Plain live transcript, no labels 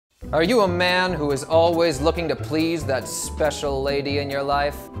Are you a man who is always looking to please that special lady in your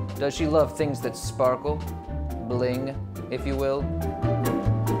life? Does she love things that sparkle? Bling, if you will?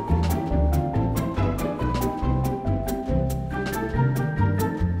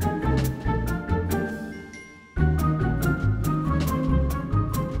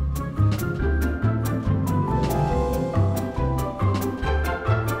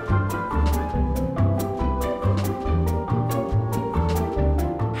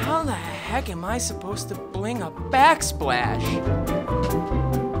 How the heck am I supposed to bling a backsplash?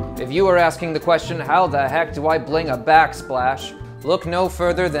 If you are asking the question, how the heck do I bling a backsplash? Look no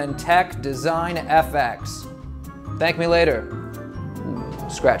further than Tech Design FX. Thank me later.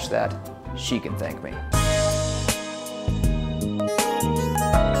 Scratch that. She can thank me.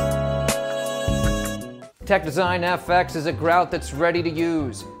 Tech Design FX is a grout that's ready to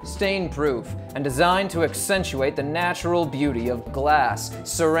use, stain-proof, and designed to accentuate the natural beauty of glass,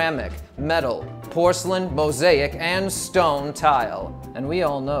 ceramic, metal, porcelain, mosaic, and stone tile. And we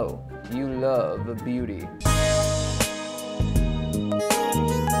all know you love beauty.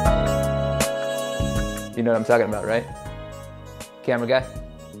 You know what I'm talking about, right? Camera guy?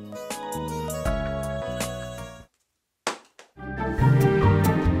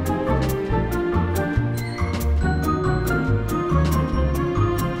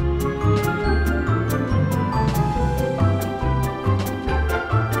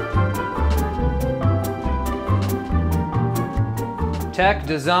 Tech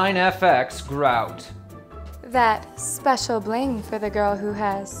Design FX Grout. That special bling for the girl who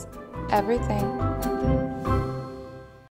has everything.